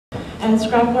And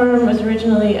scrapworm was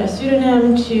originally a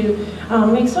pseudonym to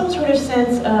make some sort of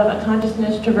sense of a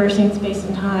consciousness traversing space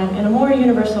and time in a more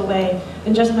universal way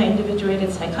than just my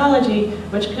individuated psychology,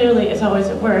 which clearly is always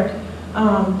at work,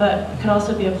 but could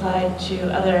also be applied to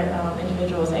other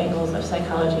individuals' angles of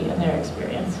psychology and their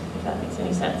experience, if that makes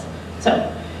any sense.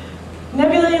 So,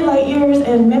 nebulae, light years,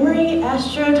 and memory,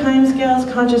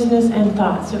 astro-timescales, consciousness, and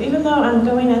thought. So even though I'm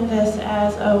going at this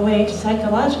as a way to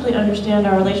psychologically understand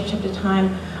our relationship to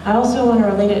time, I also want to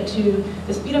relate it to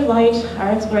the speed of light,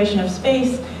 our exploration of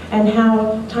space, and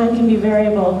how time can be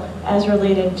variable as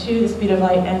related to the speed of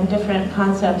light and different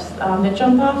concepts that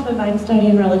jump off of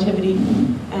Einsteinian relativity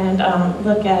and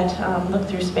look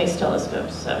through space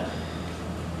telescopes.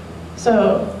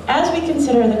 So as we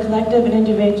consider the collective and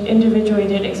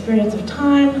individuated experience of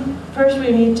time, first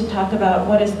we need to talk about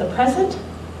what is the present.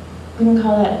 We can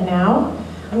call that now.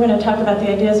 I'm going to talk about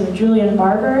the ideas of Julian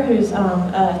Barbour, who's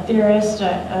a theorist,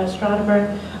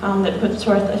 astronomer, that puts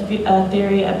forth a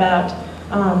theory about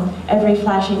every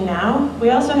flashing now. We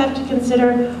also have to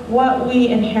consider what we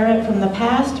inherit from the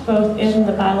past, both in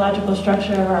the biological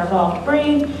structure of our evolved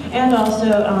brain, and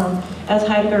also, as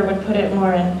Heidegger would put it,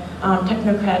 more in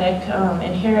technocratic,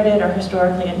 inherited, or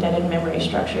historically indebted memory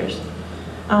structures.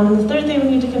 The third thing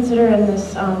we need to consider in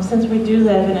this, since we do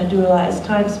live in a dualized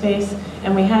time space,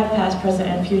 and we have past, present,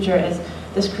 and future, is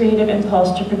this creative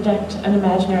impulse to project an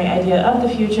imaginary idea of the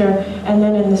future, and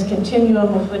then in this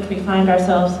continuum with which we find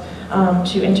ourselves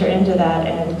to enter into that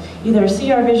and either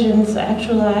see our visions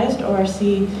actualized or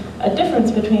see a difference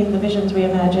between the visions we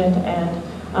imagined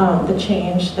and the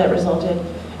change that resulted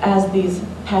as these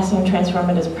passing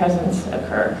transformative presents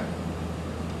occur.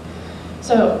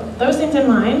 So those things in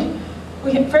mind,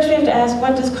 first we have to ask,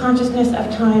 what does consciousness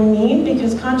of time mean?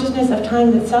 Because consciousness of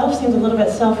time itself seems a little bit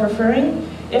self-referring.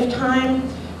 If time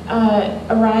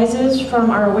arises from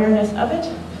our awareness of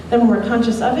it, then when we're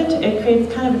conscious of it, it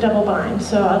creates kind of a double bind.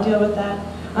 So I'll deal with that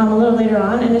a little later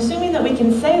on. And assuming that we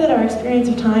can say that our experience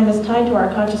of time is tied to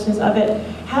our consciousness of it,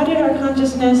 how did our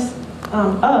consciousness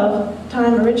of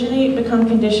time originate, become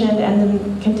conditioned, and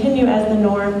then continue as the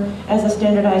norm, as a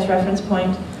standardized reference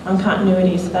point on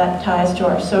continuity? So that ties to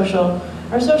our social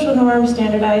norms,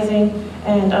 standardizing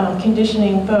and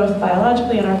conditioning both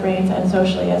biologically in our brains and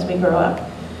socially as we grow up.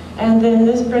 And then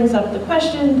this brings up the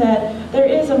question that there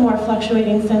is a more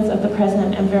fluctuating sense of the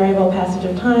present and variable passage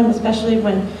of time, especially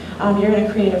when you're in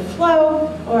a creative flow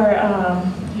or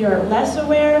you're less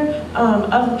aware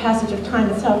of the passage of time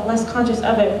itself, less conscious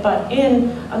of it, but in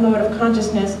a mode of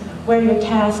consciousness where your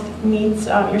task meets,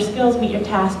 your skills meet your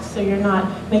tasks, so you're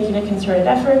not making a concerted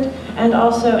effort. And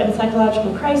also in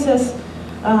psychological crisis,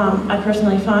 I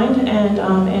personally find, and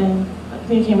in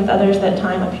communicating with others, that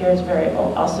time appears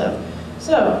variable also.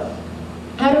 So,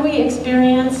 how do we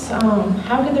experience,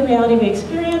 how could the reality we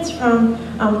experience from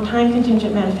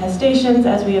time-contingent manifestations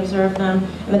as we observe them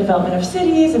in the development of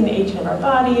cities and the aging of our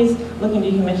bodies, looking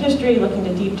to human history, looking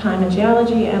to deep time and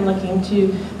geology, and looking to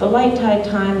the light-tide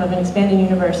time of an expanding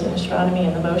universe in astronomy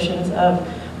and the motions of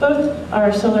both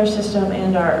our solar system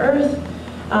and our Earth?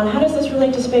 How does this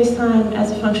relate to space-time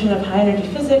as a function of high-energy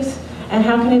physics? And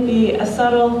how can it be a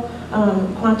subtle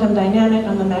quantum dynamic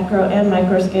on the macro and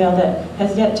micro scale that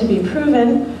has yet to be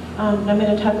proven? I'm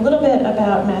going to talk a little bit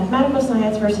about mathematical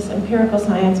science versus empirical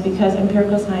science, because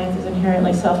empirical science is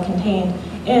inherently self-contained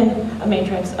in a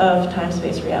matrix of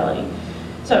time-space reality.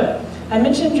 So, I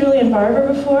mentioned Julian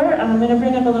Barbour before. I'm going to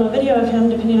bring up a little video of him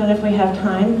depending on if we have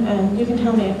time, and you can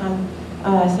tell me if I'm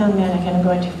sound manic and I'm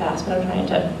going too fast, but I'm trying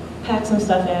to pack some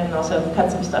stuff in and also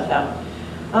cut some stuff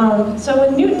out. So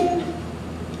when Newton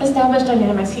established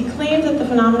dynamics, he claimed that the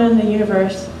phenomena in the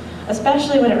universe,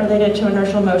 especially when it related to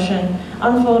inertial motion,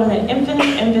 unfold in an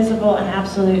infinite, invisible, and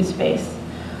absolute space.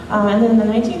 And then in the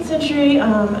 19th century,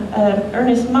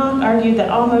 Ernest Mach argued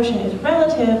that all motion is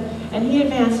relative, and he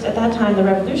advanced at that time the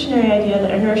revolutionary idea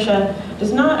that inertia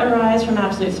does not arise from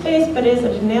absolute space, but is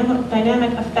a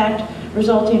dynamic effect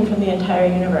resulting from the entire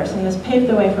universe. And this paved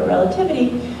the way for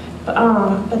relativity, but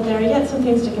there are yet some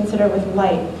things to consider with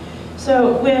light.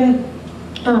 So when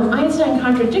Einstein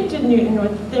contradicted Newton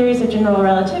with theories of general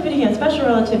relativity and special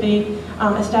relativity,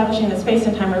 establishing that space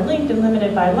and time are linked and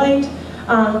limited by light.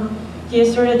 He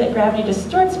asserted that gravity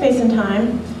distorts space and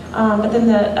time, but then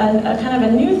a kind of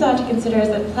a new thought to consider is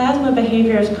that plasma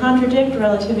behaviors contradict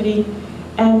relativity,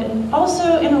 and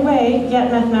also in a way,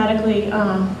 yet mathematically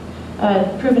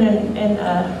proven in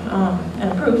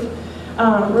a proof,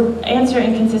 answer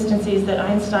inconsistencies that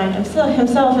Einstein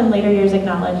himself in later years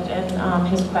acknowledged in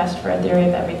his quest for a theory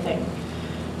of everything.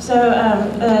 So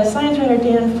science writer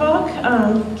Dan Falk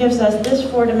gives us this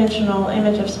four-dimensional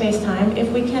image of space-time. If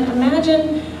we can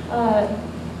imagine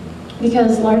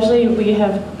because largely we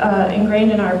have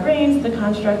ingrained in our brains the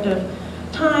construct of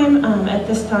time at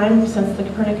this time, since the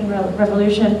Copernican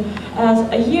revolution, as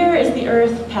a year is the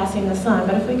Earth passing the sun.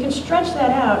 But if we could stretch that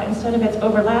out, instead of it's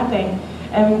overlapping,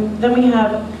 and then we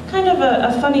have kind of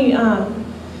a funny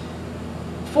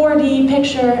 4D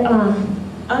picture,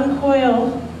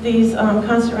 uncoil these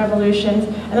constant revolutions,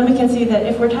 and then we can see that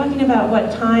if we're talking about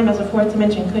what time as a fourth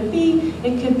dimension could be,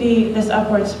 it could be this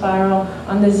upward spiral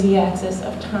on the z-axis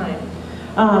of time.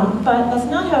 But that's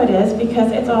not how it is,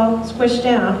 because it's all squished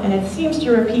down and it seems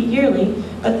to repeat yearly,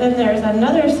 but then there's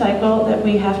another cycle that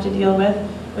we have to deal with,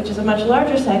 which is a much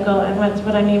larger cycle, and that's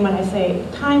what I mean when I say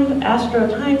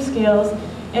Astro-Timescales,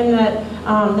 in that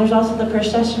there's also the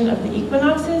precession of the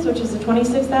equinoxes, which is a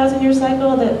 26,000-year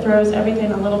cycle that throws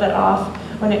everything a little bit off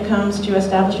when it comes to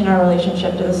establishing our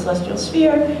relationship to the celestial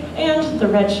sphere and the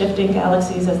red-shifting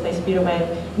galaxies as they speed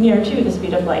away near to the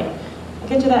speed of light. I'll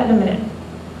get to that in a minute.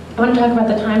 I want to talk about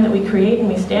the time that we create and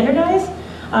we standardize,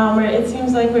 where it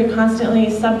seems like we're constantly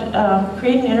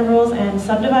creating intervals and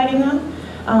subdividing them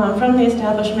from the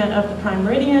establishment of the prime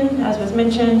meridian, as was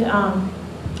mentioned,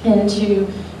 into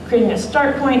creating a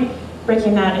start point,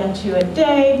 breaking that into a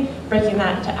day, breaking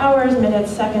that into hours,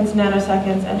 minutes, seconds,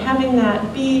 nanoseconds, and having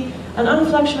that be an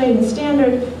unfluctuating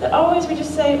standard that always we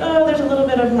just say, oh, there's a little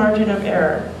bit of margin of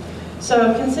error.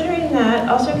 So considering that,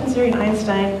 also considering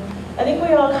Einstein, I think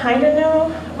we all kind of know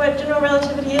what general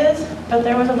relativity is, but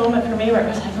there was a moment for me where it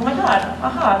was like, oh my god,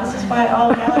 aha, this is why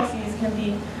all galaxies can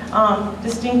be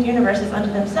distinct universes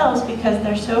unto themselves, because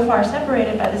they're so far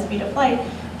separated by the speed of light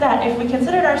that if we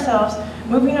considered ourselves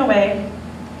moving away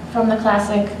from the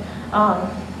classic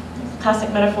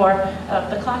metaphor of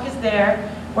the clock is there,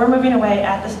 we're moving away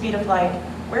at the speed of light.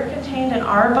 We're contained in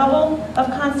our bubble of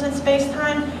constant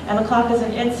space-time, and the clock is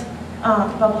in its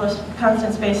bubble of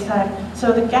constant space-time.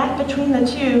 So the gap between the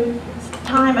two,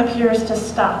 time appears to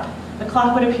stop. The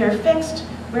clock would appear fixed.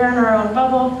 We're in our own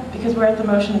bubble because we're at the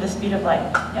motion of the speed of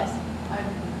light. Yes?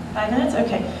 5 minutes?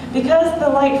 Okay. Because the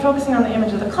light focusing on the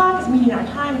image of the clock is meeting our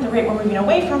time at the rate we're moving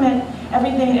away from it,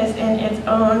 everything is in its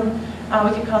own,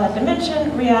 we could call that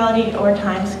dimension, reality, or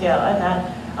time scale. And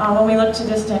that when we look to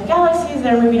distant galaxies,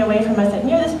 they're moving away from us at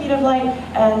near the speed of light,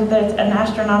 and that's an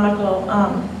astronomical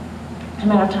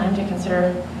amount of time to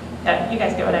consider. Yeah, you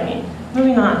guys get what I mean.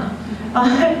 Moving on.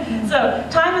 So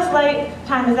time is light,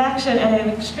 time is action, and an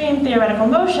extreme theoretical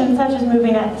motion, such as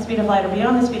moving at the speed of light or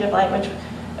beyond the speed of light, which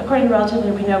according to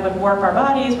relativity we know would warp our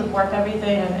bodies, would warp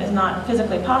everything, and is not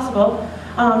physically possible.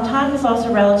 Time is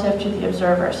also relative to the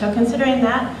observer. So considering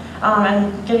that,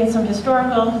 and getting some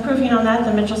historical proofing on that,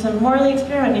 the Michelson-Morley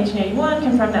experiment in 1881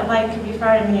 confirmed that light could be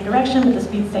fired in any direction, but the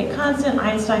speed stayed constant.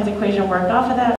 Einstein's equation worked off of that.